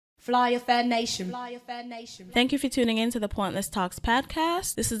Fly Affair Nation. Thank you for tuning in to the Pointless Talks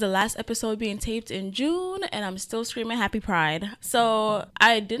podcast. This is the last episode being taped in June, and I'm still screaming Happy Pride. So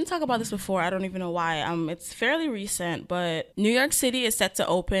I didn't talk about this before. I don't even know why. It's fairly recent, but New York City is set to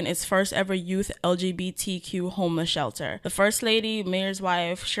open its first ever youth LGBTQ homeless shelter. The First Lady, Mayor's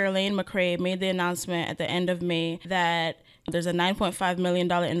wife, Shirlane McCray, made the announcement at the end of May that there's a $9.5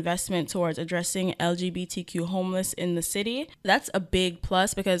 million investment towards addressing LGBTQ homeless in the city. That's a big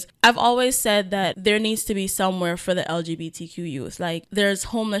plus because I've always said that there needs to be somewhere for the LGBTQ youth. Like, there's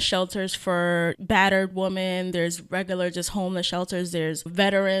homeless shelters for battered women, there's regular just homeless shelters, there's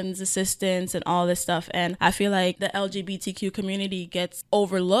veterans assistance and all this stuff. And I feel like the LGBTQ community gets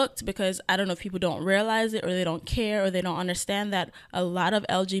overlooked because I don't know if people don't realize it or they don't care or they don't understand that a lot of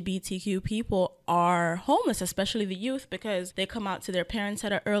LGBTQ people are homeless, especially the youth, because they come out to their parents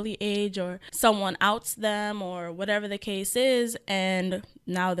at an early age or someone outs them or whatever the case is, and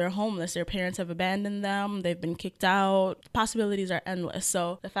now they're homeless. Their parents have abandoned them. They've been kicked out. Possibilities are endless.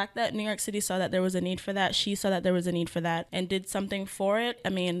 So the fact that New York City saw that there was a need for that, she saw that there was a need for that and did something for it, I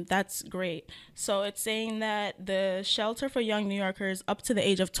mean, that's great. So it's saying that the shelter for young New Yorkers up to the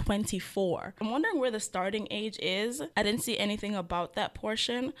age of 24. I'm wondering where the starting age is. I didn't see anything about that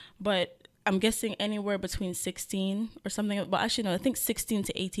portion, but I'm guessing anywhere between 16 or something. Well, actually, no, I think 16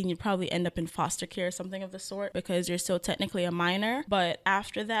 to 18, you'd probably end up in foster care or something of the sort because you're still technically a minor. But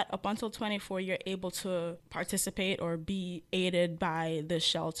after that, up until 24, you're able to participate or be aided by the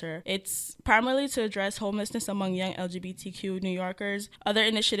shelter. It's primarily to address homelessness among young LGBTQ New Yorkers. Other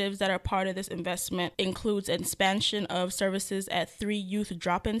initiatives that are part of this investment includes expansion of services at 3 youth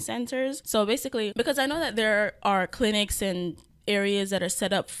drop-in centers. So basically, because I know that there are clinics and areas that are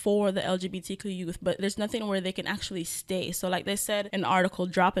set up for the LGBTQ youth, but there's nothing where they can actually stay. So like they said in the article,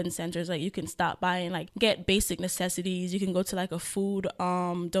 drop-in centers, like you can stop by and like get basic necessities. You can go to like a food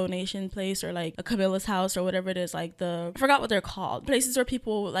donation place or like a Camilla's house or whatever it is, like I forgot what they're called, places where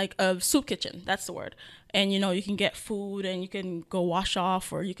people like a soup kitchen, that's the word. And, you know, you can get food and you can go wash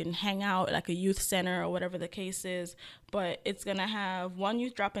off or you can hang out like a youth center or whatever the case is. But it's going to have 1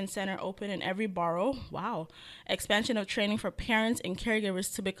 youth drop-in center open in every borough. Wow. Expansion of training for parents and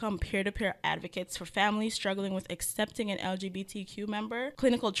caregivers to become peer-to-peer advocates for families struggling with accepting an LGBTQ member.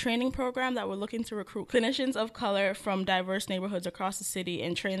 Clinical training program that we're looking to recruit clinicians of color from diverse neighborhoods across the city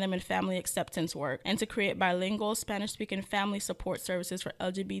and train them in family acceptance work. And to create bilingual Spanish-speaking family support services for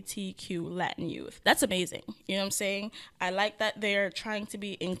LGBTQ Latin youth. That's amazing. You know what I'm saying? I like that they're trying to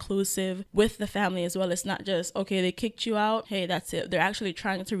be inclusive with the family as well. It's not just, okay, they kicked you out, hey, that's it. They're actually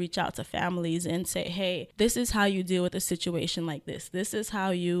trying to reach out to families and say, hey, this is how you deal with a situation like this. This is how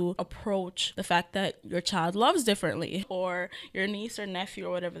you approach the fact that your child loves differently or your niece or nephew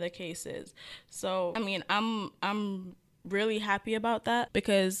or whatever the case is. So, I mean, I'm really happy about that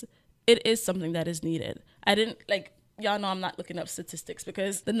because it is something that is needed. Y'all know I'm not looking up statistics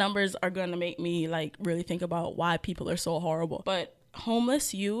because the numbers are going to make me like really think about why people are so horrible. But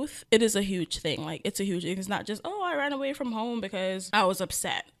homeless youth, it is a huge thing. Like, it's a huge thing. It's not just, oh, I ran away from home because I was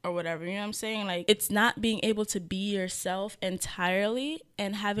upset or whatever. You know what I'm saying? Like, it's not being able to be yourself entirely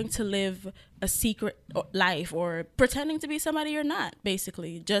and having to live a secret life or pretending to be somebody you're not,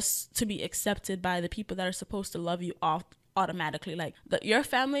 basically, just to be accepted by the people that are supposed to love you automatically. Like, your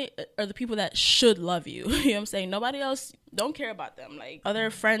family are the people that should love you. You know what I'm saying? Nobody else, don't care about them. Like, other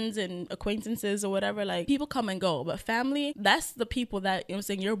friends and acquaintances or whatever, like, people come and go, but family, that's the people that, you know what I'm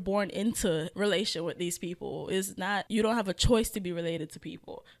saying, you're born into relation with. These people is not, you don't have a choice to be related to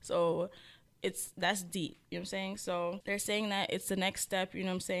people. So that's deep, you know what I'm saying? So they're saying that it's the next step, you know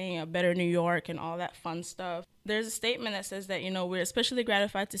what I'm saying, a better New York and all that fun stuff. There's a statement that says that, you know, we're especially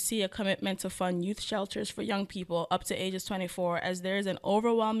gratified to see a commitment to fund youth shelters for young people up to ages 24, as there is an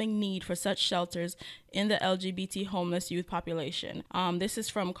overwhelming need for such shelters in the LGBT homeless youth population. This is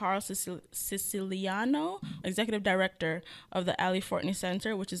from Carl Siciliano, Executive Director of the Ali Fortney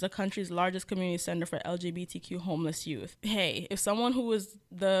Center, which is the country's largest community center for LGBTQ homeless youth. Hey, if someone who was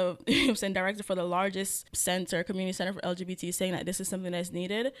the director for the largest community center for LGBT is saying that this is something that's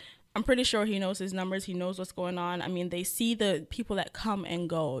needed, I'm pretty sure he knows his numbers. He knows what's going on. I mean, they see the people that come and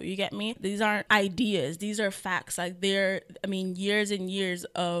go. You get me? These aren't ideas. These are facts. Like, years and years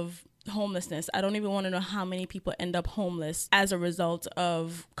of homelessness. I don't even want to know how many people end up homeless as a result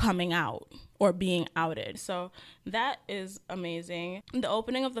of coming out or being outed. So that is amazing. The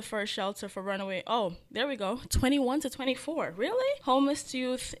opening of the first shelter for runaway, oh, there we go, 21 to 24. Really? Homeless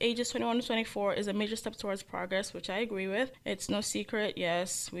youth ages 21 to 24 is a major step towards progress, which I agree with. It's no secret.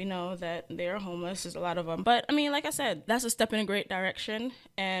 Yes, we know that they're homeless. There's a lot of them. But I mean, like I said, that's a step in a great direction.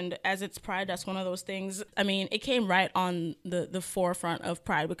 And as it's Pride, that's one of those things. I mean, it came right on the forefront of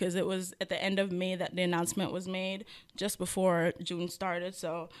Pride because it was at the end of May that the announcement was made, just before June started.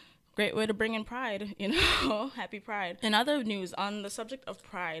 So great way to bring in Pride, you know. Happy Pride. In other news, on the subject of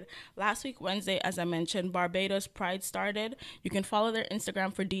Pride, last week Wednesday, as I mentioned, Barbados Pride started. You can follow their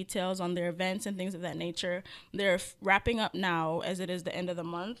Instagram for details on their events and things of that nature. They're wrapping up now, as it is the end of the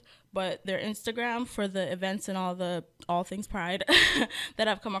month, but their Instagram for the events and all things Pride that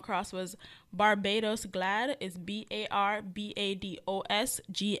I've come across was Barbados Glad. Is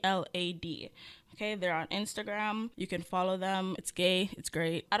BARBADOSGLAD. Okay, they're on Instagram. You can follow them. It's gay. It's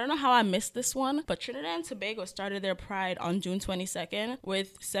great. I don't know how I missed this one, but Trinidad and Tobago started their Pride on June 22nd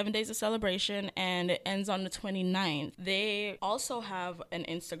with 7 days of celebration, and it ends on the 29th. They also have an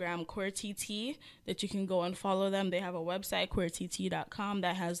Instagram, QueerTT, that you can go and follow them. They have a website, queertt.com,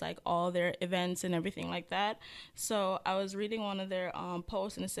 that has like all their events and everything like that. So I was reading one of their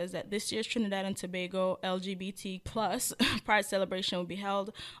posts, and it says that this year's Trinidad and Tobago LGBT plus Pride celebration will be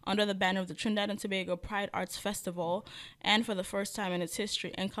held under the banner of the Trinidad and Tobago Pride Arts Festival, and for the first time in its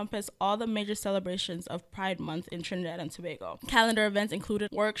history encompass all the major celebrations of Pride Month in Trinidad and Tobago. Calendar events included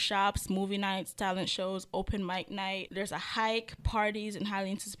workshops, movie nights, talent shows, open mic night. There's a hike, parties, and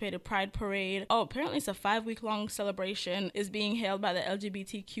highly anticipated Pride Parade. Oh, apparently it's a 5-week-long celebration is being held by the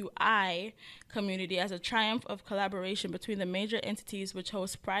LGBTQI community as a triumph of collaboration between the major entities which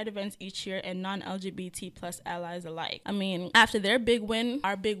host Pride events each year and non-LGBT plus allies alike. I mean, after their big win,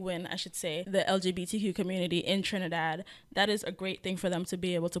 our big win, I should say, the LGBTQ community in Trinidad, that is a great thing for them to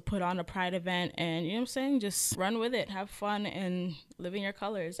be able to put on a Pride event and, you know what I'm saying, just run with it, have fun, and live in your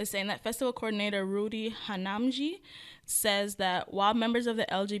colors. It's saying that festival coordinator Rudy Hanamji says that while members of the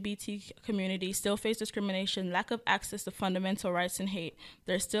LGBT community still face discrimination, lack of access to fundamental rights, and hate,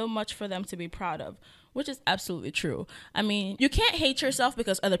 there's still much for them to be proud of, which is absolutely true. I mean, you can't hate yourself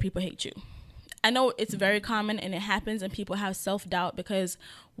because other people hate you. I know it's very common and it happens, and people have self-doubt because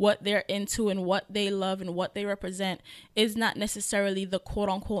what they're into and what they love and what they represent is not necessarily the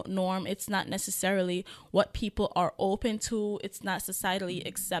quote-unquote norm. It's not necessarily what people are open to. It's not societally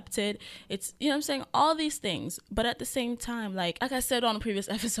accepted. It's, you know what I'm saying, all these things. But at the same time, like I said on a previous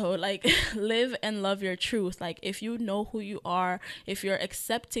episode, like live and love your truth. Like if you know who you are, if you're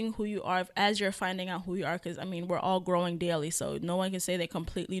accepting who you are as you're finding out who you are, because I mean, we're all growing daily, so no one can say they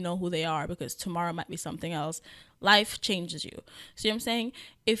completely know who they are because tomorrow might be something else. Life changes you. See what I'm saying?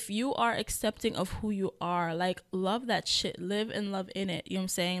 If you are accepting of who you are, like love that shit, live and love in it. You know what I'm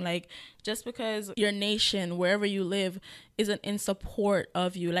saying? Like just because your nation, wherever you live, isn't in support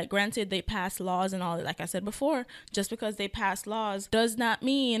of you, like granted they pass laws and all, like I said before, just because they pass laws does not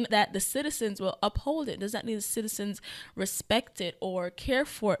mean that the citizens will uphold it. Does not mean the citizens respect it or care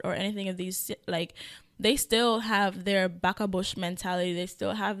for it or anything of these, like they still have their bakabush mentality. They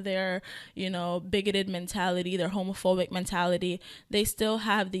still have their, you know, bigoted mentality, their homophobic mentality. They still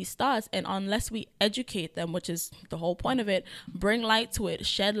have these thoughts. And unless we educate them, which is the whole point of it, bring light to it,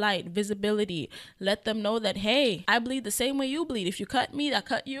 shed light, visibility, let them know that, hey, I bleed the same way you bleed. If you cut me, I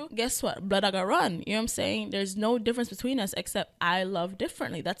cut you. Guess what? Blood I gotta run. You know what I'm saying? There's no difference between us except I love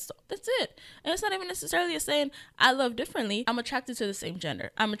differently. That's it. And it's not even necessarily a saying I love differently. I'm attracted to the same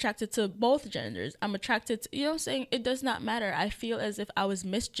gender. I'm attracted to both genders. I'm attracted to, you know what I'm saying? It does not matter. I feel as if I was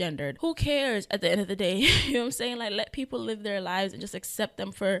misgendered. Who cares at the end of the day? You know what I'm saying? Like, let people live their lives and just accept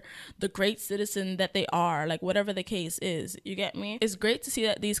them for the great citizen that they are, like whatever the case is. You get me? It's great to see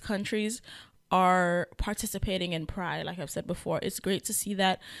that these countries are participating in Pride. Like I've said before, it's great to see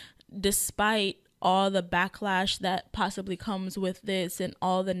that despite all the backlash that possibly comes with this and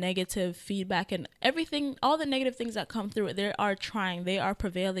all the negative feedback and everything, all the negative things that come through it, they are trying, they are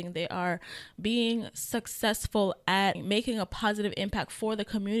prevailing, they are being successful at making a positive impact for the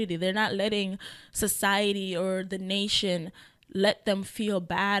community. They're not letting society or the nation let them feel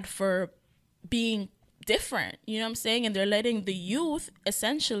bad for being different, you know what I'm saying? And they're letting the youth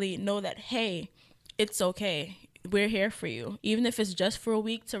essentially know that, hey, it's okay. We're here for you, even if it's just for a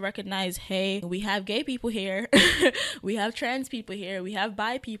week, to recognize, hey, we have gay people here, we have trans people here, we have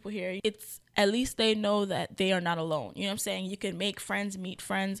bi people here. It's at least they know that they are not alone. You know what I'm saying? You can make friends, meet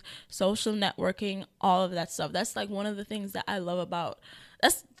friends, social networking, all of that stuff. That's like one of the things that I love about,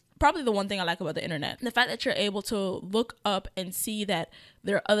 that's probably the one thing I like about the internet. The fact that you're able to look up and see that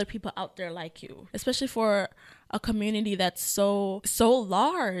there are other people out there like you, especially for a community that's so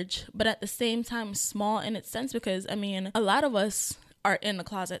large, but at the same time small in its sense, because I mean, a lot of us are in the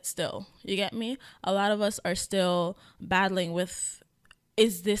closet still. You get me? A lot of us are still battling with,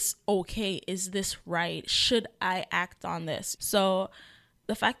 is this okay? Is this right? Should I act on this? So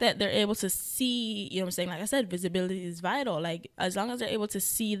the fact that they're able to see, you know what I'm saying? Like I said, visibility is vital. Like, as long as they're able to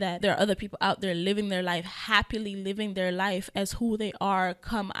see that there are other people out there living their life, happily living their life as who they are,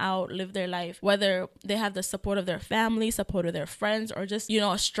 come out, live their life, whether they have the support of their family, support of their friends, or just, you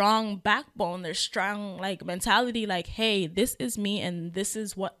know, a strong backbone, their strong, like, mentality, like, hey, this is me and this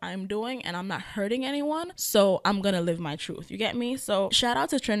is what I'm doing and I'm not hurting anyone, so I'm gonna live my truth. You get me? So shout out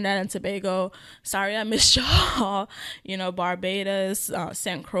to Trinidad and Tobago. Sorry I missed y'all. You know, Barbados,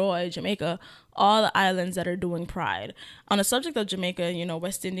 St. Croix, Jamaica, all the islands that are doing Pride. On the subject of Jamaica, you know,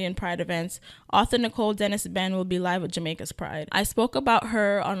 West Indian Pride events, author Nicole Dennis-Benn will be live at Jamaica's Pride. I spoke about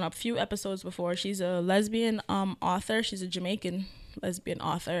her on a few episodes before. She's a lesbian author. She's a Jamaican lesbian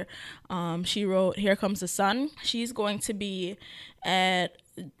author. She wrote Here Comes the Sun. She's going to be at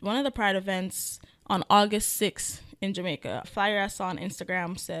one of the Pride events on August 6th in Jamaica. A flyer I saw on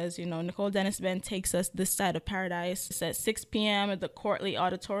Instagram says, you know, Nicole Dennis-Benn takes us this side of paradise. It's at 6 p.m. at the Courtley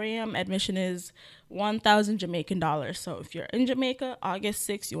Auditorium. Admission is 1,000 Jamaican dollars. So if you're in Jamaica, August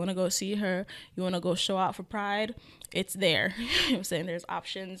 6th, you want to go see her, you want to go show out for Pride, it's there. You know what I'm saying? There's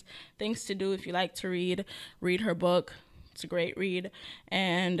options, things to do if you like to read her book. It's a great read.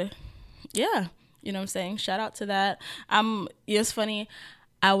 And yeah, you know what I'm saying? Shout out to that. It's funny,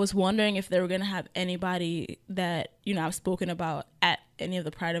 I was wondering if they were going to have anybody that, you know, I've spoken about at any of the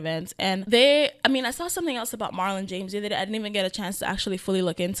Pride events. And I saw something else about Marlon James the other day. I didn't even get a chance to actually fully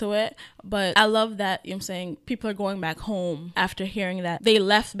look into it. But I love that, you know what I'm saying, people are going back home after hearing that they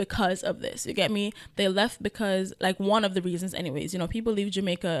left because of this. You get me? They left because, like, one of the reasons anyways, you know, people leave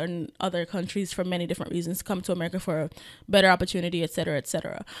Jamaica and other countries for many different reasons, come to America for a better opportunity, etc.,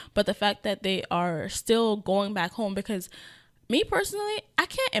 etc. But the fact that they are still going back home, because me personally, I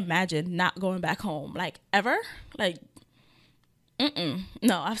can't imagine not going back home, like, ever. Like,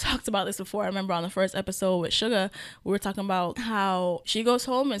 no, I've talked about this before. I remember on the first episode with Sugar, we were talking about how she goes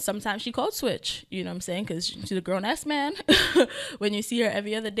home and sometimes she code switch, you know what I'm saying? Because she's a grown-ass man. When you see her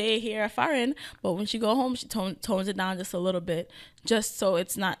every other day here at Foreign, but when she go home, she tones it down just a little bit, just so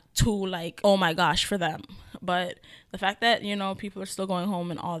it's not too, like, oh my gosh for them. But the fact that, you know, people are still going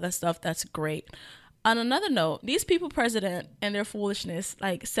home and all that stuff, that's great. On another note, these people president and their foolishness,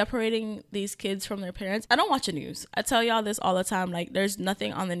 like separating these kids from their parents. I don't watch the news. I tell y'all this all the time. Like, there's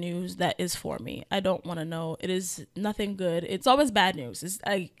nothing on the news that is for me. I don't want to know. It is nothing good. It's always bad news. It's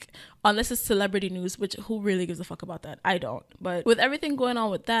like, unless it's celebrity news, which who really gives a fuck about that? I don't. But with everything going on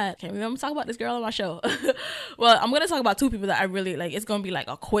with that, okay, we're going to talk about this girl on my show. Well, I'm going to talk about two people that I really like. It's going to be like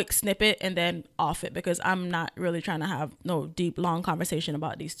a quick snippet and then off it, because I'm not really trying to have no deep, long conversation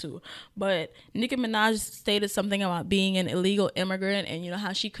about these two. But Nicki Minaj stated something about being an illegal immigrant, and you know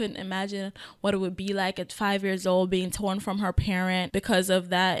how she couldn't imagine what it would be like at 5 years old being torn from her parent because of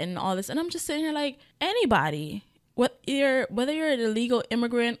that and all this. And I'm just sitting here like, anybody, whether you're an illegal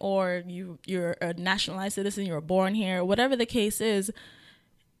immigrant or you're a nationalized citizen, you were born here, whatever the case is,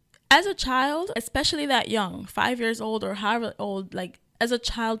 as a child, especially that young, 5 years old or however old, like, as a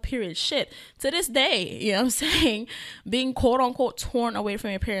child, period, shit, to this day, you know what I'm saying, being quote unquote torn away from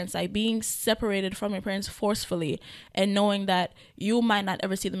your parents, like being separated from your parents forcefully and knowing that you might not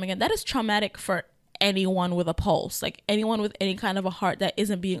ever see them again, that is traumatic for anyone with a pulse, like anyone with any kind of a heart that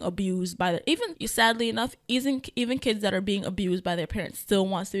isn't being abused by sadly enough, even kids that are being abused by their parents still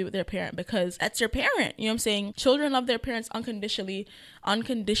wants to be with their parent because that's your parent. You know what I'm saying? Children love their parents unconditionally.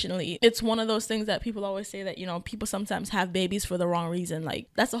 It's one of those things that people always say that, you know, people sometimes have babies for the wrong reason. Like,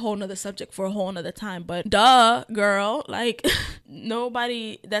 that's a whole nother subject for a whole nother time, but duh, girl, like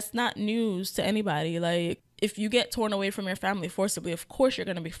that's not news to anybody. Like, if you get torn away from your family forcibly, of course you're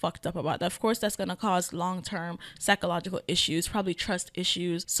going to be fucked up about that. Of course that's going to cause long-term psychological issues, probably trust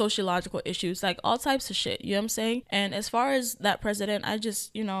issues, sociological issues, like all types of shit. You know what I'm saying? And as far as that president, I just,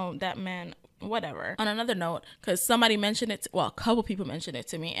 you know, that man, whatever. On another note, because somebody mentioned it, a couple people mentioned it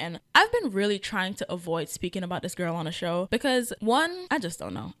to me, and I've been really trying to avoid speaking about this girl on the show because, one, I just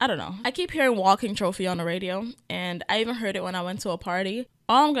don't know. I don't know. I keep hearing Walking Trophy on the radio, and I even heard it when I went to a party.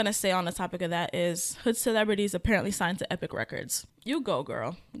 All I'm going to say on the topic of that is hood celebrities apparently signed to Epic Records. You go,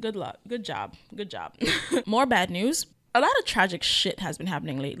 girl. Good luck. Good job. Good job. More bad news. A lot of tragic shit has been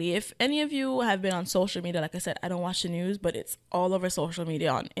happening lately. If any of you have been on social media, like I said, I don't watch the news, but it's all over social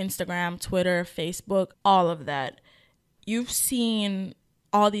media, on Instagram, Twitter, Facebook, all of that. You've seen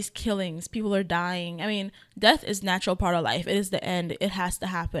all these killings, people are dying. I mean, death is natural part of life. It is the end. It has to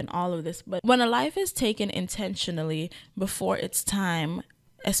happen, all of this. But when a life is taken intentionally before its time,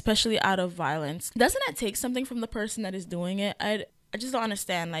 especially out of violence, doesn't that take something from the person that is doing it? I just don't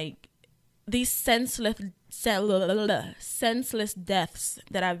understand, like, these senseless deaths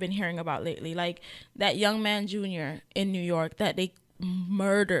that I've been hearing about lately. Like that young man Junior in New York that they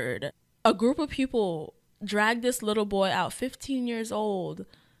murdered. A group of people dragged this little boy out, 15 years old,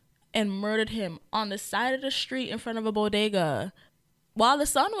 and murdered him on the side of the street in front of a bodega while the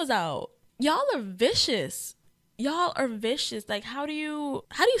sun was out. Y'all are vicious. Like, how do you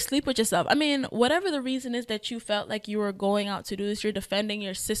sleep with yourself? I mean, whatever the reason is that you felt like you were going out to do this, you're defending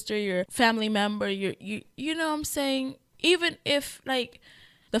your sister, your family member, you know what I'm saying? Even if, like,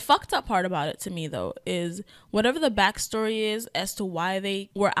 the fucked up part about it to me though is whatever the backstory is as to why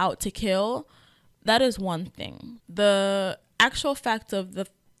they were out to kill, that is one thing. The actual fact of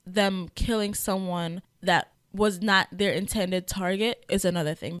them killing someone that was not their intended target is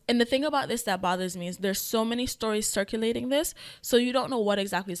another thing. And the thing about this that bothers me is there's so many stories circulating this, so you don't know what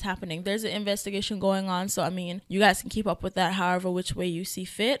exactly is happening. There's an investigation going on, so I mean, you guys can keep up with that however which way you see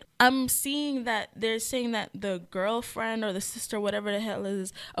fit. I'm seeing that they're saying that the girlfriend or the sister, whatever the hell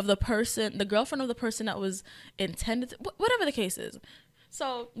is, of the person, the girlfriend of the person that was intended to, whatever the case is.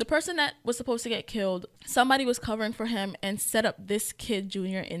 So the person that was supposed to get killed, somebody was covering for him and set up this kid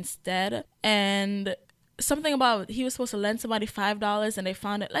Junior instead. And something about he was supposed to lend somebody $5 and they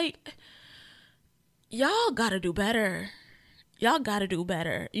found it. Like, y'all gotta do better. You know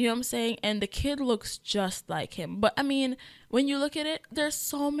what I'm saying? And the kid looks just like him. But I mean, when you look at it, there's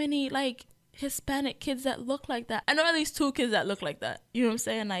so many like Hispanic kids that look like that. I know at least 2 kids that look like that. You know what I'm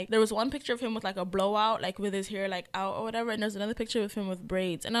saying? Like, there was one picture of him with like a blowout, like with his hair like out or whatever, and there's another picture of him with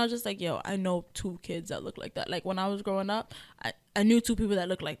braids. And I was just like, yo, I know 2 kids that look like that. Like, when I was growing up, I knew 2 people that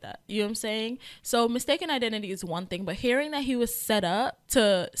looked like that. You know what I'm saying? So mistaken identity is one thing, but hearing that he was set up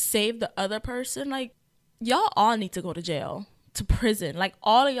to save the other person, like, y'all all need to go to jail, to prison. Like,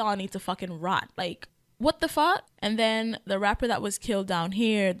 all of y'all need to fucking rot. Like, what the fuck? And then the rapper that was killed down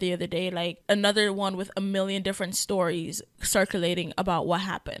here the other day, like, another one with a million different stories circulating about what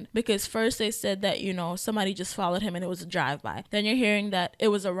happened. Because first they said that, you know, somebody just followed him and it was a drive-by. Then you're hearing that it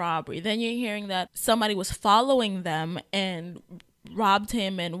was a robbery. Then you're hearing that somebody was following them and robbed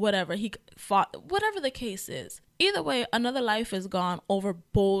him and whatever. He fought, whatever the case is. Either way, another life is gone over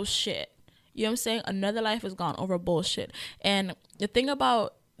bullshit. You know what I'm saying? Another life is gone over bullshit. And the thing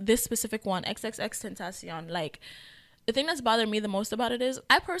about this specific one, Xxxtentacion, like, the thing that's bothered me the most about it is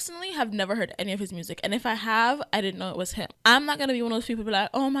I personally have never heard any of his music, and if I have, I didn't know it was him. I'm not gonna be one of those people be like,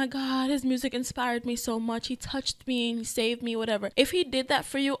 oh my god, his music inspired me so much, he touched me and he saved me, whatever. If he did that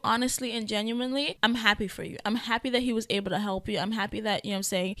for you honestly and genuinely, I'm happy for you. I'm happy that he was able to help you. I'm happy that, you know what I'm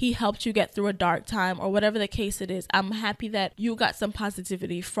saying, he helped you get through a dark time or whatever the case it is. I'm happy that you got some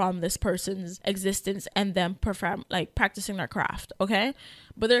positivity from this person's existence and them practicing their craft, okay?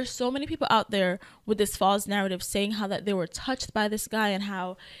 But there's so many people out there with this false narrative saying how that they were touched by this guy and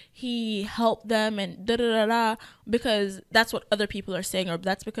how he helped them and da-da-da-da, because that's what other people are saying, or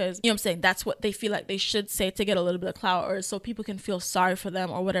that's because, you know what I'm saying, that's what they feel like they should say to get a little bit of clout, or so people can feel sorry for them,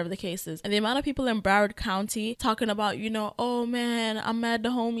 or whatever the case is. And the amount of people in Broward County talking about, you know, oh man, I'm mad the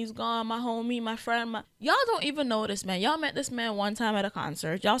homie's gone, my homie, my friend, y'all don't even know this man. Y'all met this man one time at a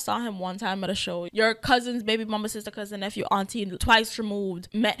concert. Y'all saw him one time at a show. Your cousin's baby mama, sister, cousin, nephew, auntie, twice removed,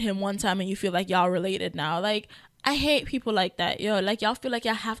 met him one time, and you feel like y'all related now. Like, I hate people like that, yo. Like, y'all feel like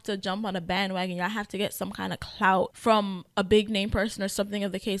y'all have to jump on a bandwagon, y'all have to get some kind of clout from a big name person or something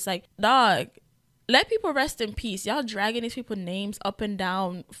of the case. Like, dog, let people rest in peace. Y'all dragging these people's names up and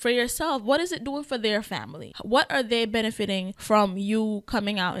down for yourself. What is it doing for their family? What are they benefiting from you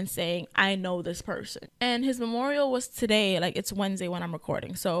coming out and saying, I know this person? And his memorial was today, like, it's Wednesday when I'm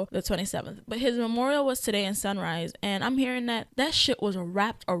recording, so the 27th. But his memorial was today in Sunrise, and I'm hearing that shit was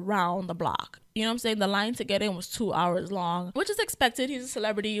wrapped around the block. You know what I'm saying? The line to get in was 2 hours long, which is expected. He's a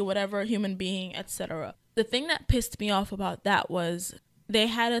celebrity, whatever, human being, etc. The thing that pissed me off about that was they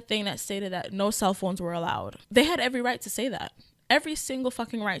had a thing that stated that no cell phones were allowed. They had every right to say that. Every single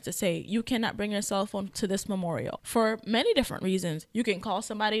fucking right to say you cannot bring your cell phone to this memorial for many different reasons. You can call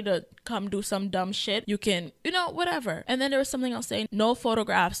somebody to come do some dumb shit. You can, you know, whatever. And then there was something else saying no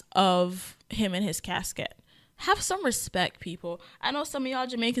photographs of him in his casket. have some respect, people. I know some of y'all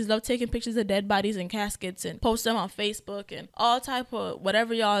Jamaicans love taking pictures of dead bodies in caskets and post them on Facebook and all type of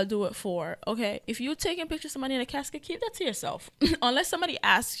whatever y'all do it for. Okay, if you taking pictures of somebody in a casket, keep that to yourself unless somebody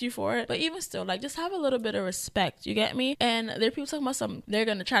asks you for it. But even still, like, just have a little bit of respect. You get me? And there are people talking about some, they're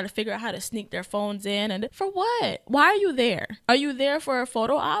gonna try to figure out how to sneak their phones in, and for what? Why are you there? Are you there for a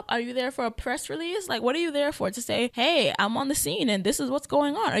photo op? Are you there for a press release? Like, what are you there for? To say, hey, I'm on the scene and this is what's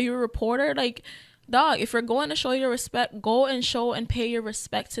going on? Are you a reporter? Like, dog, if you're going to show your respect, go and show and pay your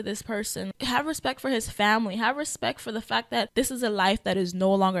respect to this person. Have respect for his family. Have respect for the fact that this is a life that is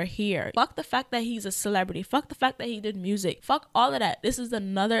no longer here. Fuck the fact that he's a celebrity. Fuck the fact that he did music. Fuck all of that. This is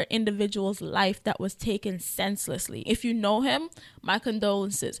another individual's life that was taken senselessly. If you know him, my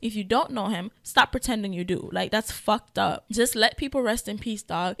condolences. If you don't know him, stop pretending you do. Like, that's fucked up. Just let people rest in peace,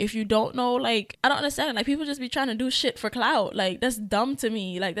 dog. If you don't know, like, I don't understand. Like, people just be trying to do shit for clout. Like, that's dumb to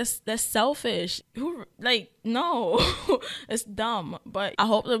me. Like, that's selfish. Who, like, no. It's dumb. But I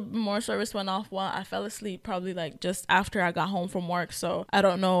hope the memorial service went off well. I fell asleep probably like just after I got home from work, so I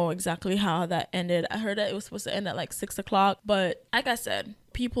don't know exactly how that ended. I heard that it was supposed to end at like 6 o'clock, but like I said,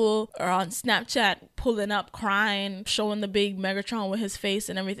 people are on Snapchat pulling up, crying, showing the big Megatron with his face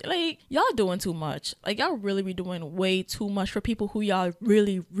and everything. Like, y'all doing too much. Like, y'all really be doing way too much for people who y'all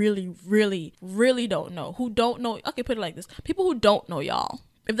really, really, really, really don't know. Who don't know. Okay, put it like this. People who don't know y'all.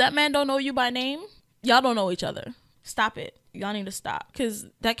 If that man don't know you by name, y'all don't know each other. Stop it. Y'all need to stop. Because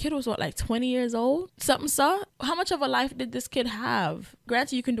that kid was, what, like 20 years old? Something, so? How much of a life did this kid have?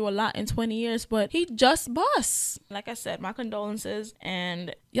 Granted, you can do a lot in 20 years, but he just busts. Like I said, my condolences.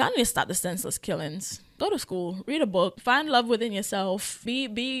 And y'all need to stop the senseless killings. Go to school, read a book, find love within yourself,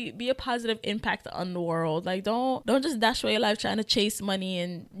 be a positive impact on the world. Like, don't just dash away your life trying to chase money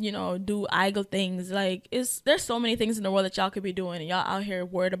and, you know, do idle things. Like, there's so many things in the world that y'all could be doing, and y'all out here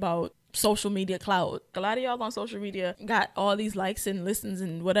worried about social media clout. A lot of y'all on social media got all these likes and listens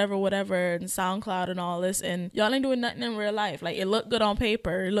and whatever and SoundCloud and all this, and y'all ain't doing nothing in real life. Like, it looked good on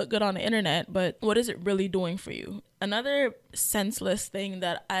paper, it looked good on the internet, but what is it really doing for you? Another senseless thing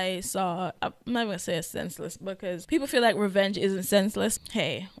that I saw, I'm not even gonna say it's senseless because people feel like revenge isn't senseless.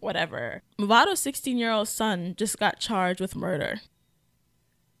 Hey, whatever. Mavado's 16-year-old son just got charged with murder.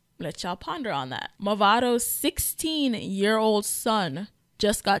 Let y'all ponder on that. Mavado's 16-year-old son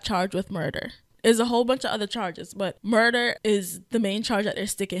just got charged with murder. There's a whole bunch of other charges, but murder is the main charge that they're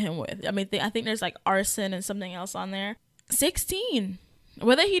sticking him with. I mean, I think there's like arson and something else on there. 16.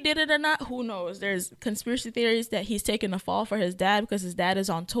 Whether he did it or not, who knows? There's conspiracy theories that he's taking a fall for his dad because his dad is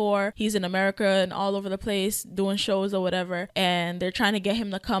on tour. He's in America and all over the place doing shows or whatever. And they're trying to get him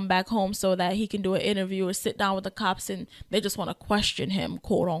to come back home so that he can do an interview or sit down with the cops, and they just want to question him,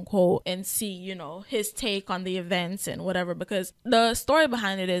 quote unquote, and see, you know, his take on the events and whatever. Because the story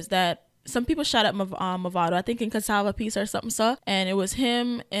behind it is that some people shot at Mavado, I think in Cassava Pizza or something, so, and it was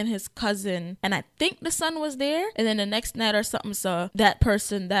him and his cousin, and I think the son was there, and then the next night or something, so that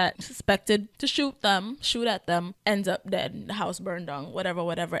person that suspected to shoot at them, ends up dead, the house burned down,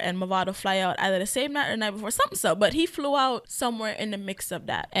 whatever, and Mavado fly out either the same night or the night before, something, so, but he flew out somewhere in the mix of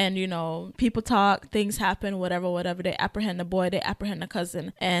that, and you know, people talk, things happen, whatever, they apprehend the boy, they apprehend the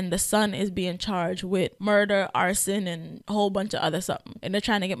cousin, and the son is being charged with murder, arson, and a whole bunch of other something, and they're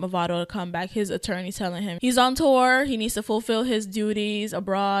trying to get Mavado to come back. His attorney telling him he's on tour, he needs to fulfill his duties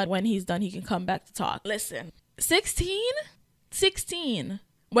abroad. When he's done, he can come back to talk. Listen, 16,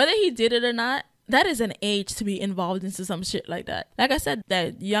 whether he did it or not, that is an age to be involved into some shit like that. Like I said,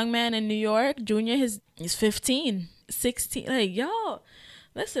 that young man in New York, Junior, he's 15, 16. Like, yo,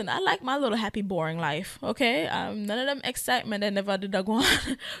 listen, I like my little happy, boring life, okay? None of them excitement that never did go on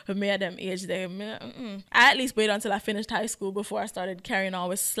for me at them age. I at least waited until I finished high school before I started carrying on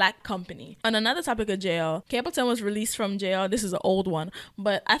with slack company. On another topic of jail, Capleton was released from jail. This is an old one,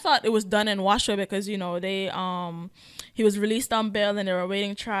 but I thought it was done and washed away because, you know, he was released on bail and they were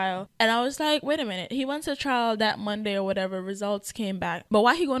awaiting trial. And I was like, wait a minute, he went to trial that Monday or whatever, results came back. But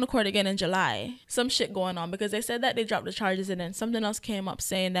why he going to court again in July? Some shit going on, because they said that they dropped the charges and then something else came up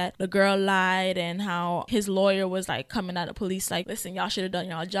saying that the girl lied and how his lawyer was like coming at the police like, listen, y'all should have done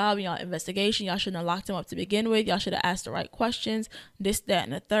y'all job and y'all investigation, y'all shouldn't have locked him up to begin with, y'all should have asked the right questions, this, that,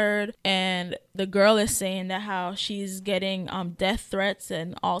 and the third. And the girl is saying that how she's getting death threats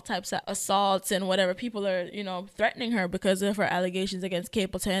and all types of assaults and whatever, people are, you know, threatening her because of her allegations against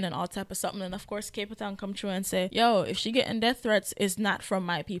Capleton and all type of something. And of course Capleton come true and say, yo, if she getting death threats, it's not from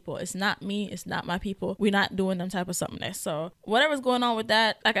my people, it's not me, it's not my people, we're not doing them type of something. So whatever's going on with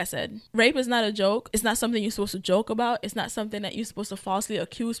that, like I said, rape is not a joke. It's not something you're supposed to joke about. It's not something that you're supposed to falsely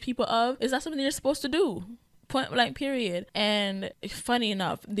accuse people of. It's not something you're supposed to do. Point blank period. And funny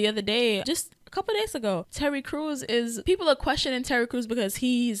enough, the other day, just couple days ago. Terry Crews people are questioning Terry Crews because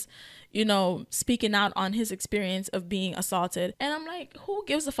he's, you know, speaking out on his experience of being assaulted. And I'm like, who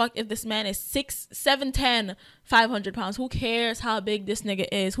gives a fuck if this man is 6'7", 500 pounds? Who cares how big this nigga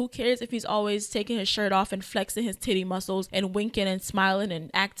is? Who cares if he's always taking his shirt off and flexing his titty muscles and winking and smiling and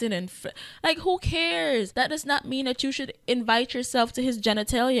acting and like, who cares? That does not mean that you should invite yourself to his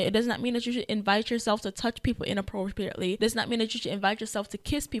genitalia. It does not mean that you should invite yourself to touch people inappropriately. It does not mean that you should invite yourself to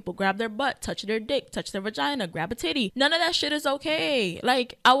kiss people, grab their butt, touch their dick, touch their vagina, grab a titty. None of that shit is okay.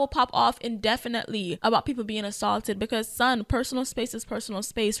 Like, I will pop off indefinitely about people being assaulted because, son, personal space is personal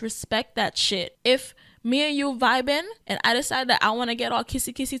space. Respect that shit. If me and you vibing and I decide that I want to get all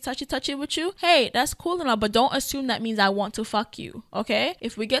kissy touchy with you, hey, that's cool and all, but don't assume that means I want to fuck you. Okay,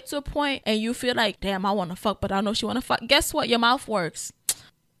 if we get to a point and you feel like, damn, I want to fuck but I know she want to fuck, guess what? Your mouth works.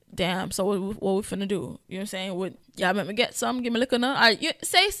 Damn, so what we finna do? You know what I'm saying? Would y'all let me get some? Give me a lick of none? All right, you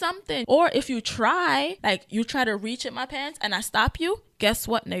say something. Or if you try, like you try to reach in my pants and I stop you, guess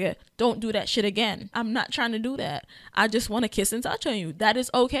what, nigga? Don't do that shit again. I'm not trying to do that. I just want to kiss and touch on you. That is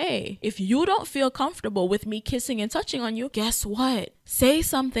okay. If you don't feel comfortable with me kissing and touching on you, guess what? Say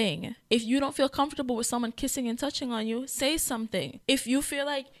something. If you don't feel comfortable with someone kissing and touching on you, say something. If you feel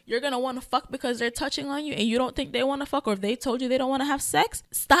like you're gonna want to fuck because they're touching on you and you don't think they want to fuck, or if they told you they don't want to have sex,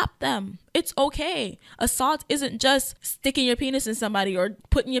 stop them. It's okay. Assault isn't just sticking your penis in somebody or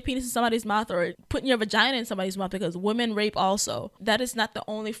putting your penis in somebody's mouth or putting your vagina in somebody's mouth, because women rape also. That is not the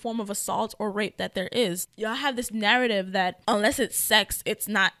only form of assault or rape that there is. Y'all have this narrative that unless it's sex, it's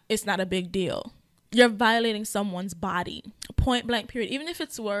not a big deal. You're violating someone's body. Point blank, period. Even if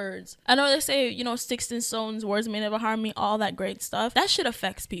it's words. I know they say, you know, sticks and stones, words may never harm me, all that great stuff. That shit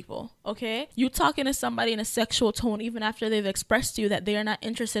affects people, okay? You talking to somebody in a sexual tone even after they've expressed to you that they are not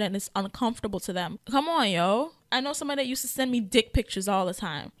interested and it's uncomfortable to them. Come on, yo. I know somebody that used to send me dick pictures all the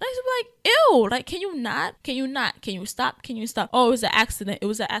time. I used to be like, ew, like, can you not? Can you not? Can you stop? Can you stop? Oh, it was an accident. It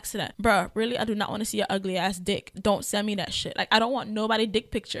was an accident. Bruh, really? I do not want to see your ugly ass dick. Don't send me that shit. Like, I don't want nobody dick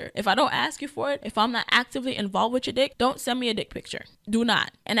picture. If I don't ask you for it, if I'm not actively involved with your dick, don't send me a dick picture. Do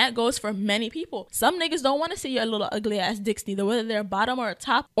not. And that goes for many people. Some niggas don't want to see your little ugly ass dicks neither, whether they're a bottom or a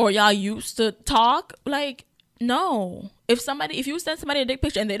top, or y'all used to talk. Like, no. If you send somebody a dick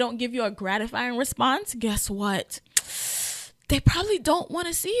picture and they don't give you a gratifying response, guess what? They probably don't want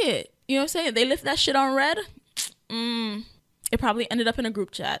to see it. You know what I'm saying? They lift that shit on red. It probably ended up in a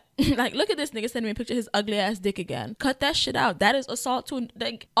group chat. Like, look at this nigga sending me a picture of his ugly ass dick again. Cut that shit out. That is assault too.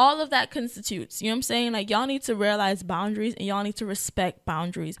 Like, all of that constitutes. You know what I'm saying? Like, y'all need to realize boundaries and y'all need to respect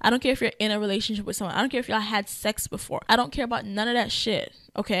boundaries. I don't care if you're in a relationship with someone. I don't care if y'all had sex before. I don't care about none of that shit.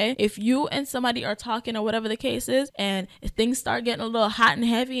 Okay? If you and somebody are talking or whatever the case is, and if things start getting a little hot and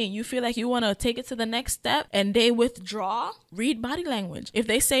heavy and you feel like you want to take it to the next step and they withdraw, read body language. If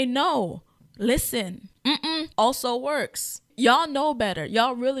they say no, listen. Also works. Y'all know better.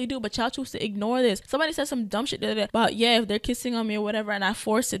 Y'all really do, but y'all choose to ignore this. Somebody said some dumb shit about, yeah, if they're kissing on me or whatever and I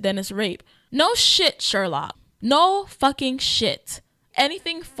force it, then it's rape. No shit, Sherlock. No fucking shit.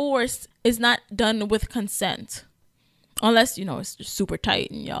 Anything forced is not done with consent. Unless, you know, it's just super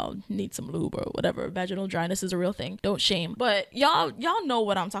tight and y'all need some lube or whatever. Vaginal dryness is a real thing. Don't shame. But y'all know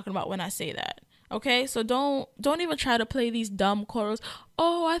what I'm talking about when I say that. Okay, so don't even try to play these dumb chorus.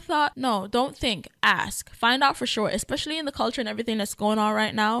 Oh, I thought. No, don't think. Ask. Find out for sure, especially in the culture and everything that's going on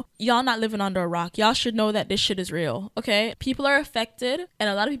right now. Y'all not living under a rock. Y'all should know that this shit is real, okay? People are affected, and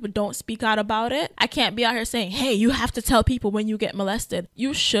a lot of people don't speak out about it. I can't be out here saying, hey, you have to tell people when you get molested.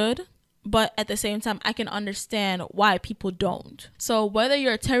 You should. But at the same time, I can understand why people don't. So whether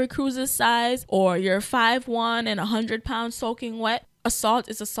you're Terry Crews' size or you're 5'1" and 100 pounds soaking wet, assault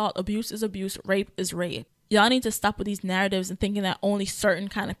is assault, abuse is abuse, rape is rape. Y'all need to stop with these narratives and thinking that only certain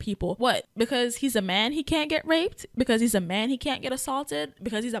kind of people. What? Because he's a man, he can't get raped? Because he's a man, he can't get assaulted?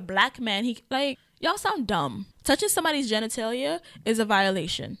 Because he's a black man, y'all sound dumb. Touching somebody's genitalia is a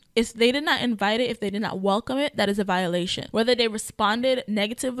violation. If they did not invite it, if they did not welcome it, that is a violation. Whether they responded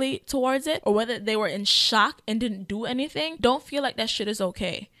negatively towards it or whether they were in shock and didn't do anything, don't feel like that shit is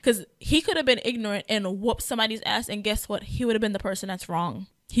okay. Because he could have been ignorant and whooped somebody's ass, and guess what? He would have been the person that's wrong.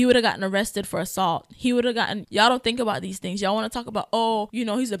 He would have gotten arrested for assault. Y'all don't think about these things. Y'all want to talk about, oh, you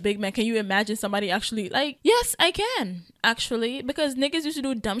know, he's a big man. Can you imagine somebody actually, like, yes, I can, actually. Because niggas used to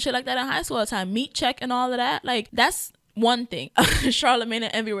do dumb shit like that in high school all the time. Meat check and all of that. Like, that's one thing. Charlamagne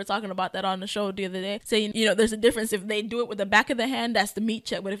and Envy were talking about that on the show the other day, saying, you know, there's a difference. If they do it with the back of the hand, that's the meat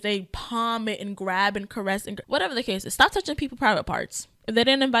check. But if they palm it and grab and caress and whatever the case is, stop touching people's private parts. If they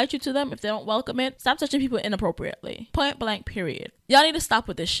didn't invite you to them, if they don't welcome it, stop touching people inappropriately. Point blank, period. Y'all need to stop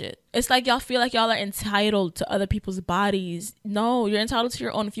with this shit. It's like y'all feel like y'all are entitled to other people's bodies. No, you're entitled to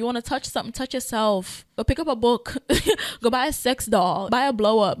your own. If you want to touch something, touch yourself. Go pick up a book. Go buy a sex doll. Buy a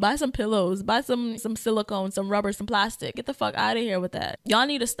blow up. Buy some pillows. Buy some silicone, some rubber, some plastic. Get the fuck out of here with that. Y'all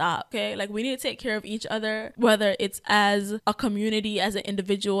need to stop, okay? Like, we need to take care of each other, whether it's as a community, as an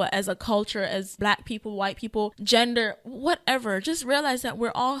individual, as a culture, as black people, white people, gender, whatever. Just realize that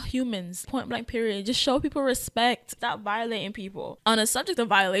we're all humans. Point blank, period. Just show people respect. Stop violating people. On a subject of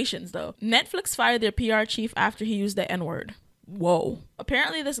violations, though, Netflix fired their PR chief after he used the N-word. Whoa.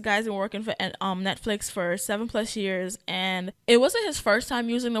 Apparently this guy's been working for Netflix for 7+ years, and it wasn't his first time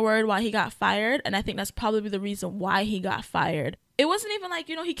using the word while he got fired, and I think that's probably the reason why he got fired. It wasn't even like,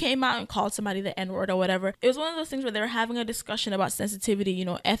 he came out and called somebody the N-word or whatever. It was one of those things where they were having a discussion about sensitivity,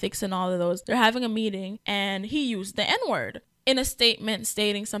 ethics and all of those. They're having a meeting, and he used the N-word in a statement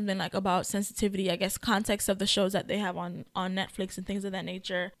stating something like about sensitivity, I guess, context of the shows that they have on Netflix and things of that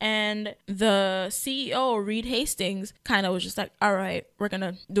nature. And the CEO, Reed Hastings, kind of was just like, all right, we're going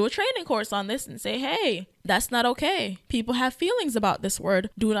to do a training course on this and say, hey, that's not okay. People have feelings about this word.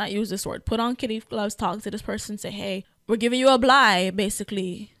 Do not use this word. Put on kitty gloves, talk to this person, say, hey, we're giving you a bly,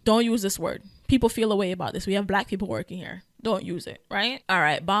 basically. Don't use this word. People feel a way about this. We have black people working here. Don't use it, right? All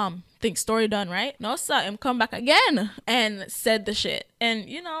right, bomb. Think story done, right? No, sir, come back again and said the shit. And,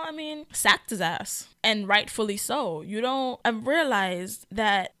 sacked his ass. And rightfully so. I've realized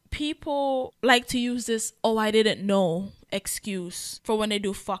that people like to use this, oh, I didn't know excuse for when they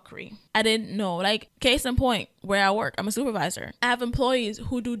do fuckery. I didn't know. Like, case in point, where I work, I'm a supervisor. I have employees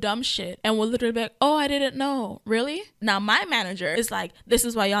who do dumb shit and will literally be like, oh, I didn't know. Really? Now my manager is like, this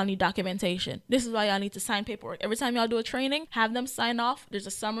is why y'all need documentation. This is why y'all need to sign paperwork. Every time y'all do a training, have them sign off. There's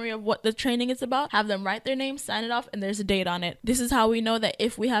a summary of what the training is about. Have them write their name, sign it off, and there's a date on it. This is how we know that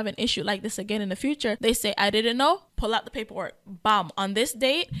if we have an issue like this again in the future, they say, I didn't know. Pull out the paperwork. Bam. On this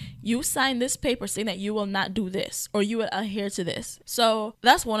date, you sign this paper saying that you will not do this or you will adhere to this. So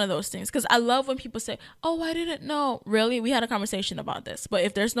that's one of those things. Because I love when people say, oh, I didn't know. Really? We had a conversation about this. But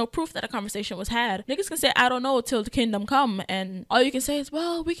if there's no proof that a conversation was had, niggas can say, I don't know till the kingdom come. And all you can say is,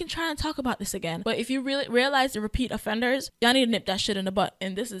 well, we can try and talk about this again. But if you really realize the repeat offenders, y'all need to nip that shit in the butt.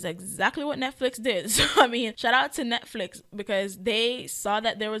 And this is exactly what Netflix did. So, shout out to Netflix because they saw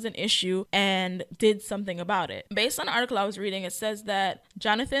that there was an issue and did something about it. Based on the article I was reading, it says that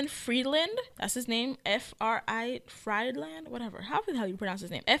Jonathan Friedland, that's his name, Friedland, whatever. How the hell you pronounce his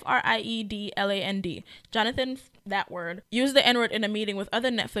name? Friedland. Jonathan, that word, used the N-word in a meeting with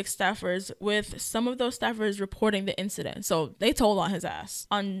other Netflix staffers, with some of those staffers reporting the incident. So they told on his ass.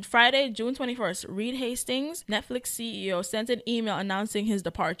 On Friday, June 21st, Reed Hastings, Netflix CEO, sent an email announcing his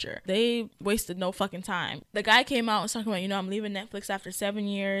departure. They wasted no fucking time. The guy came out and was talking about, I'm leaving Netflix after 7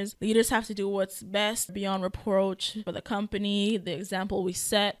 years. Leaders have to do what's best beyond reproach for the company, the example we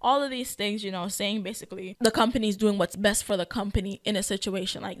set. All of these things, saying basically the company's doing what's best for the company in a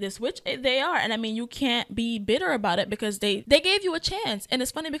situation like this, which they are. And you can't be bitter about it because they gave you a chance. And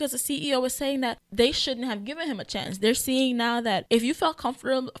it's funny because the CEO was saying that they shouldn't have given him a chance. They're seeing now that if you felt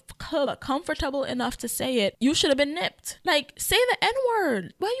comfortable enough to say it, you should have been nipped. Like, say the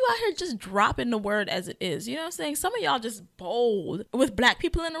N-word. Why are you out here just dropping the word as it is? You know what I'm saying? Some of y'all just bold with black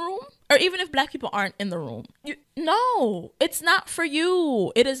people in the room. Or even if black people aren't in the room. No, it's not for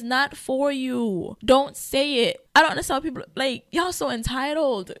you. It is not for you. Don't say it. I don't understand people like, y'all so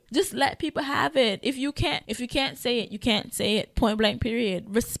entitled. Just let people have it. If you can't say it, you can't say it. Point blank,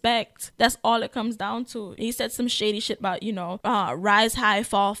 period. Respect. That's all it comes down to. He said some shady shit about, rise high,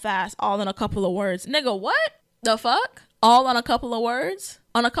 fall fast, all in a couple of words. Nigga, what the fuck? All on a couple of words?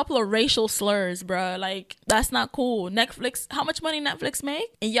 On a couple of racial slurs, bruh. Like, that's not cool. Netflix, how much money Netflix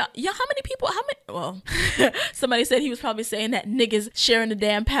make? And y'all, how many people, well, somebody said he was probably saying that niggas sharing the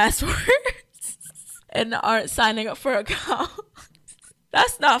damn passwords and aren't signing up for accounts.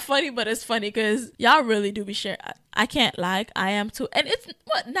 That's not funny, but it's funny because y'all really do be sharing. I can't lie, I am too. And it's,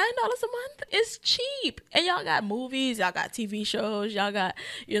 what, $9 a month? It's cheap. And y'all got movies, y'all got TV shows, y'all got,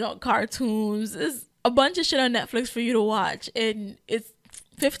 cartoons. It's a bunch of shit on Netflix for you to watch. And it's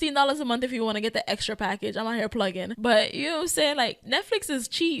 $15 a month if you want to get the extra package. I'm out here plugging. But you know what I'm saying? Like, Netflix is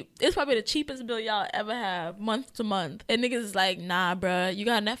cheap. It's probably the cheapest bill y'all ever have month to month. And niggas is like, nah, bruh, you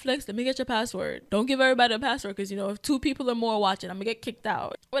got Netflix? Let me get your password. Don't give everybody a password because, if 2 people or more watching, I'm going to get kicked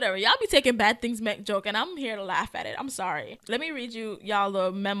out. Whatever. Y'all be taking bad things make joke and I'm here to laugh at it. I'm sorry. Let me read y'all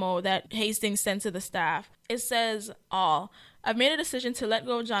the memo that Hastings sent to the staff. It says, I've made a decision to let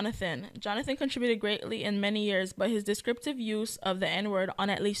go of Jonathan. Jonathan contributed greatly in many years, but his descriptive use of the N-word on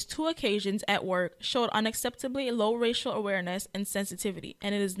at least 2 occasions at work showed unacceptably low racial awareness and sensitivity,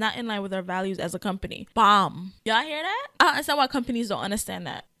 and it is not in line with our values as a company. Bomb. Y'all hear that? I don't understand why companies don't understand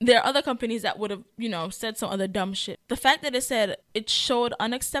that. There are other companies that would have, said some other dumb shit. The fact that it said it showed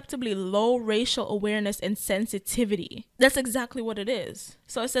unacceptably low racial awareness and sensitivity, that's exactly what it is.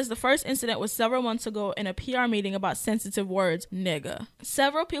 So it says the first incident was several months ago in a PR meeting about sensitive words, nigga.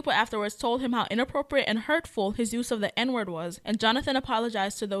 Several people afterwards told him how inappropriate and hurtful his use of the N-word was, and Jonathan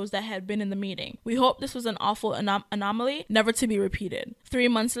apologized to those that had been in the meeting. We hope this was an awful anomaly, never to be repeated. 3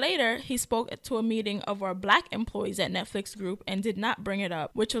 months later, he spoke to a meeting of our black employees at Netflix Group and did not bring it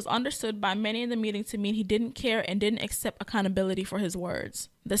up, which was understood by many in the meeting to mean he didn't care and didn't accept accountability for his words.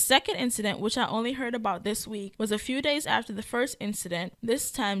 The second incident, which I only heard about this week, was a few days after the first incident. This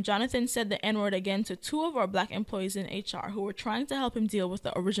time, Jonathan said the N-word again to 2 of our black employees in HR who were trying to help him deal with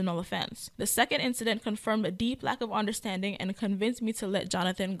the original offense. The second incident confirmed a deep lack of understanding and convinced me to let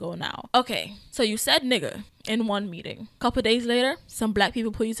Jonathan go now. Okay, so you said nigga in one meeting. A couple days later, some black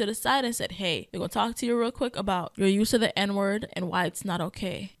people pulled you to the side and said, hey, we're gonna talk to you real quick about your use of the N-word and why it's not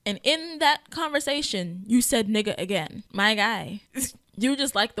okay. And in that conversation, you said nigga again. My guy. You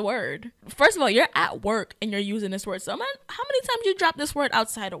just like the word. First of all, you're at work and you're using this word. So man, how many times you drop this word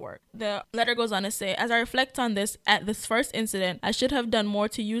outside of work? The letter goes on to say, as I reflect on this at this first incident, I should have done more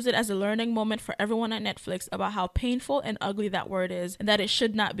to use it as a learning moment for everyone at Netflix about how painful and ugly that word is and that it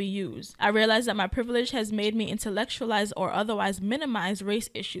should not be used. I realize that my privilege has made me intellectualize or otherwise minimize race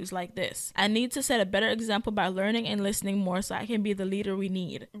issues like this. I need to set a better example by learning and listening more so I can be the leader we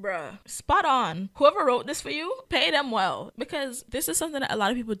need. Bruh, spot on. Whoever wrote this for you, pay them well, because this is something that a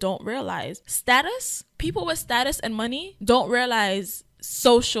lot of people don't realize. People with status and money don't realize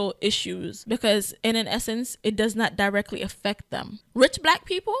social issues because in essence it does not directly affect them. Rich black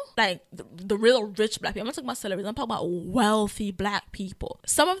people, like the real rich black people, I'm not talking about celebrities, I'm talking about wealthy black people.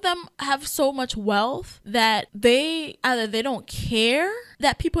 Some of them have so much wealth that they don't care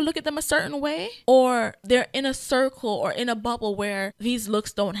that people look at them a certain way, or they're in a circle or in a bubble where these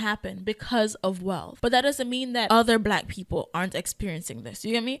looks don't happen because of wealth. But that doesn't mean that other black people aren't experiencing this.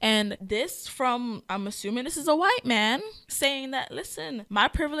 You get me? And this from, I'm assuming this is a white man saying that, listen, my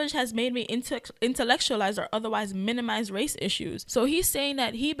privilege has made me intellectualize or otherwise minimize race issues. So he's saying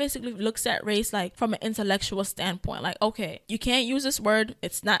that he basically looks at race like from an intellectual standpoint, like, okay, you can't use this word,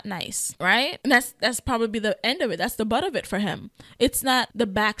 it's not nice, right? And that's probably the end of it. That's the butt of it for him. It's not the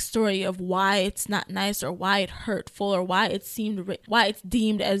backstory of why it's not nice or why it's hurtful or why it's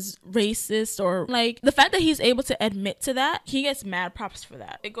deemed as racist, or like the fact that he's able to admit to that, he gets mad props for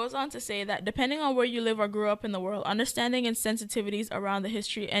that. It goes on to say that depending on where you live or grew up in the world, understanding and sensitivities around the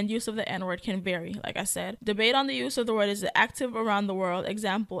history and use of the N-word can vary. Like I said, debate on the use of the word is active around the world.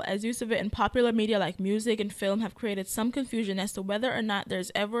 Example, as use of it in popular media like music and film have created some confusion as to whether or not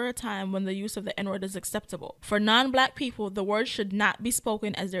there's ever a time when the use of the N-word is acceptable. For non-black people, the word should not be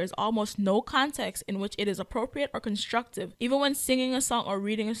spoken as there is almost no context in which it is appropriate or constructive, even when singing a song or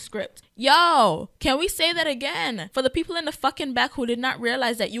reading a script. Yo, can we say that again? For the people in the fucking back who did not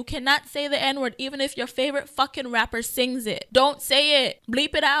realize that you cannot say the N-word even if your favorite fucking rapper sings it. Don't say it.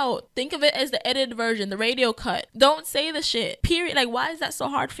 Bleep it out. Think of it as the edited version, the radio cut. Don't say the shit. Period. Like, why is that so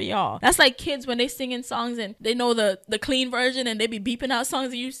hard for y'all? That's like kids when they singing songs and they know the clean version and they be beeping out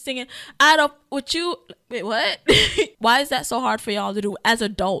songs and you singing, wait, what? Why is that so hard for y'all to do as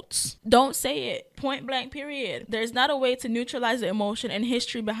adults? Don't say it. Point blank, period. There's not a way to neutralize the emotion and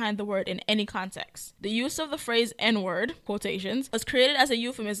history behind the word in any context. The use of the phrase N-word, quotations, was created as a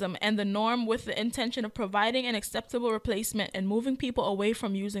euphemism and the norm with the intention of providing an acceptable replacement and moving people away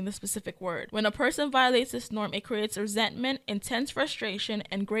from using the specific word. When a person violates this norm, it creates resentment, intense frustration,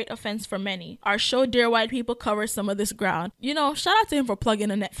 and great offense for many. Our show, Dear White People, covers some of this ground. Shout out to him for plugging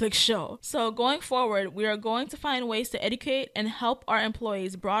a Netflix show. So going forward, we are going to find ways to educate and help our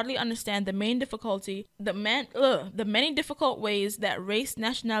employees broadly understand the many difficult ways that race,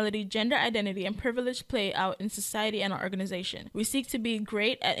 nationality, gender identity, and privilege play out in society and our organization. We seek to be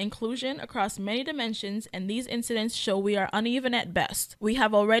great at inclusion across many dimensions, and these incidents show we are uneven at best. We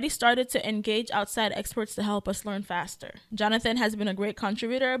have already started to engage outside experts to help us learn faster. Jonathan has been a great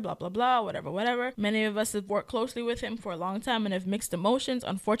contributor, blah, blah, blah, whatever. Many of us have worked closely with him for a long time and have mixed emotions.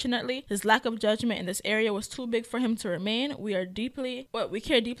 Unfortunately, his lack of judgment in this area was too big for him to remain. We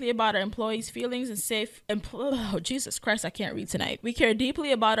care deeply about our employees' feelings feelings and safe. Oh, Jesus Christ, I can't read tonight. We care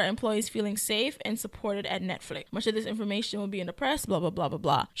deeply about our employees feeling safe and supported at Netflix. Much of this information will be in the press, blah, blah, blah, blah,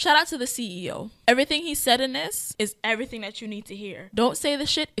 blah. Shout out to the CEO. Everything he said in this is everything that you need to hear. Don't say the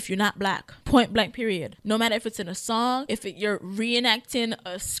shit if you're not black. Point blank, period. No matter if it's in a song, if you're reenacting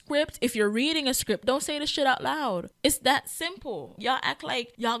a script, if you're reading a script, don't say the shit out loud. It's that simple. Y'all act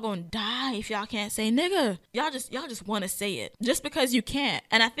like y'all gonna die if y'all can't say nigga. Y'all just want to say it just because you can't.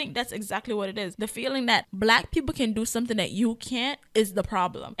 And I think that's exactly what it is. The feeling that black people can do something that you can't is the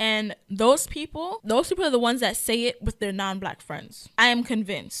problem. And those people are the ones that say it with their non-black friends. I am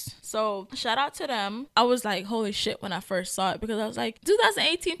convinced. So shout out to them. I was like, holy shit, when I first saw it, because I was like,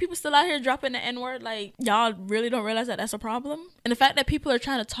 2018, people still out here dropping the N-word. Like, y'all really don't realize that that's a problem? And the fact that people are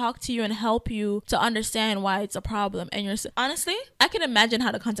trying to talk to you and help you to understand why it's a problem. And you're honestly, I can imagine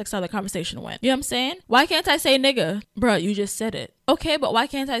how the context of the conversation went. You know what I'm saying? Why can't I say nigga? Bruh, you just said it. Okay, but why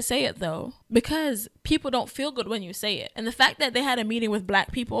can't I say it though? Because people don't feel good when you say it. And the fact that they had a meeting with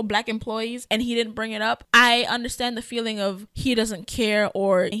black people, black employees, and he didn't bring it up, I understand the feeling of he doesn't care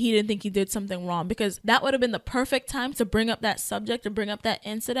or he didn't think he did something wrong, because that would have been the perfect time to bring up that subject, to bring up that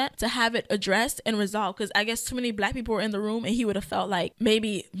incident, to have it addressed and resolved. Because I guess too many black people were in the room and he would have felt like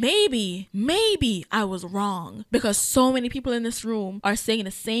maybe I was wrong, because so many people in this room are saying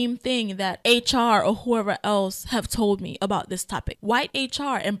the same thing that HR or whoever else have told me about this topic. White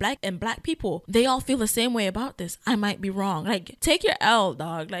HR and black people, they all feel the same way about this. I might be wrong. Like, take your L,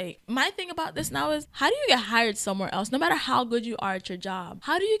 dog. Like, my thing about this now is, how do you get hired somewhere else? No matter how good you are at your job,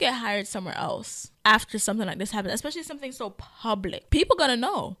 how do you get hired somewhere else after something like this happens, especially something so public? People gonna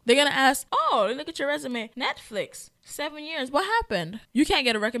know. They're gonna ask, oh, look at your resume. Netflix, 7 years. What happened? You can't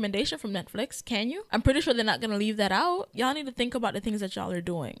get a recommendation from Netflix, can you? I'm pretty sure they're not gonna leave that out. Y'all need to think about the things that y'all are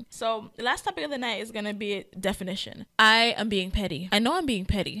doing. So the last topic of the night is gonna be a definition. I am being petty. I know I'm being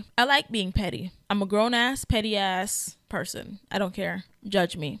petty. I like being petty. I'm a grown-ass, petty-ass person. I don't care.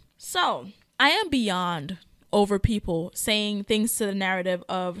 Judge me. So I am beyond over people saying things to the narrative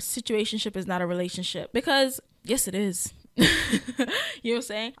of situationship is not a relationship, because yes, it is. You know what I'm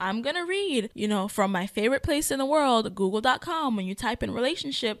saying? I'm gonna read, from my favorite place in the world, google.com. When you type in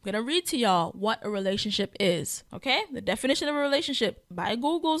relationship, I'm gonna read to y'all what a relationship is. Okay? The definition of a relationship by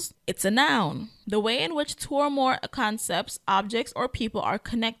Google's, it's a noun. The way in which two or more concepts, objects, or people are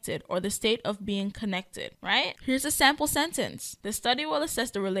connected, or the state of being connected, right? Here's a sample sentence. The study will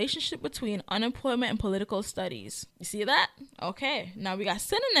assess the relationship between unemployment and political studies. You see that? Okay, now we got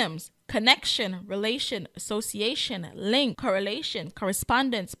synonyms. Connection, relation, association, link, correlation,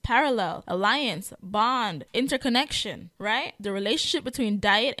 correspondence, parallel, alliance, bond, interconnection, right? The relationship between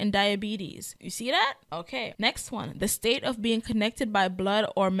diet and diabetes. You see that? Okay. Next one. The state of being connected by blood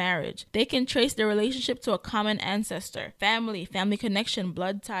or marriage. They can trace their relationship to a common ancestor. Family, family connection,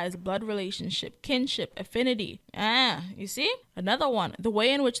 blood ties, blood relationship, kinship, affinity. You see? Another one. The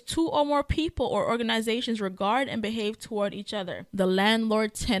way in which two or more people or organizations regard and behave toward each other. The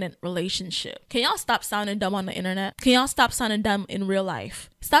landlord-tenant relationship. Can y'all stop sounding dumb on the internet? Can y'all stop sounding dumb in real life?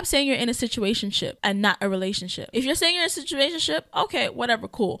 Stop saying you're in a situationship and not a relationship. If you're saying you're in a situationship, okay, whatever,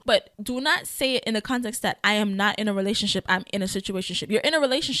 cool. But do not say it in the context that I am not in a relationship, I'm in a situationship. You're in a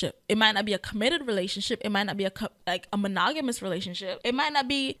relationship. It might not be a committed relationship. It might not be a monogamous relationship. It might not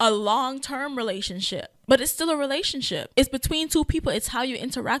be a long-term relationship. But it's still a relationship. It's between two people. It's how you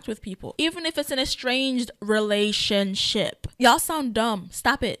interact with people. Even if it's an estranged relationship. Y'all sound dumb.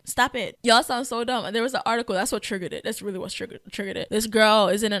 Stop it. Stop it. Y'all sound so dumb. And there was an article. That's what triggered it. That's really what triggered it. This girl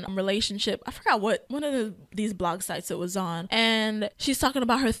is in a relationship. I forgot what one of these blog sites it was on. And she's talking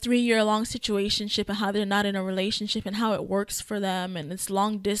about her 3-year-long situationship and how they're not in a relationship and how it works for them. And it's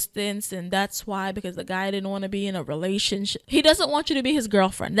long distance. And that's why, because the guy didn't want to be in a relationship. He doesn't want you to be his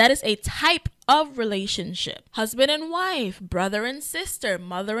girlfriend. That is a type of relationship. Husband and wife, brother and sister,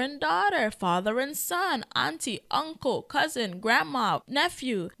 mother and daughter, father and son, auntie, uncle, cousin, grandma,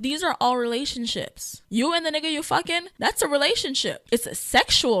 nephew. These are all relationships. You and the nigga you fucking, that's a relationship. It's a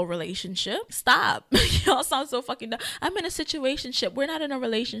sexual relationship. Stop. Y'all sound so fucking dumb. I'm in a situationship. We're not in a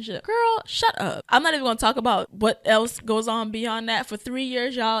relationship. Girl, shut up. I'm not even gonna talk about what else goes on beyond that. For 3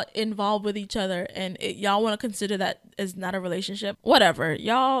 years, y'all involved with each other and y'all want to consider that as not a relationship. Whatever.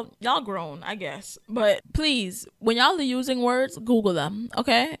 Y'all grown, I guess. But please, when y'all are using words, Google them,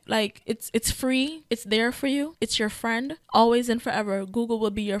 okay? Like, it's free. It's there for you. It's your friend. Always and forever, Google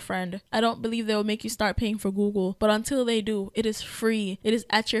will be your friend. I don't believe they will make you start paying for Google. But until they do, it is free. It is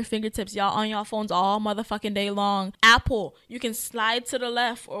at your fingertips. Y'all on your phones all motherfucking day long. Apple, you can slide to the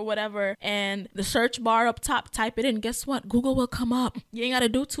left or whatever, and the search bar up top, type it in. Guess what? Google will come up. You ain't gotta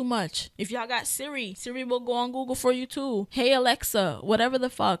do too much. If y'all got Siri will go on Google for you you too. Hey Alexa, whatever the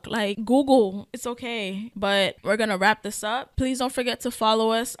fuck, like Google, it's okay. But we're gonna wrap this up. Please don't forget to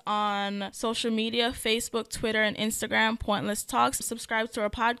follow us on social media, Facebook, Twitter, and Instagram, Pointless Talks. Subscribe to our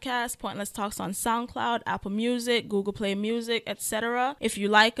podcast, Pointless Talks, on SoundCloud, Apple Music, Google Play Music, etc. If you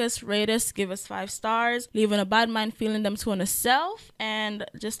like us, rate us, give us 5 stars, leaving a bad mind feeling them to on yourself. And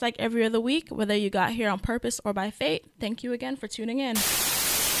just like every other week, whether you got here on purpose or by fate, thank you again for tuning in.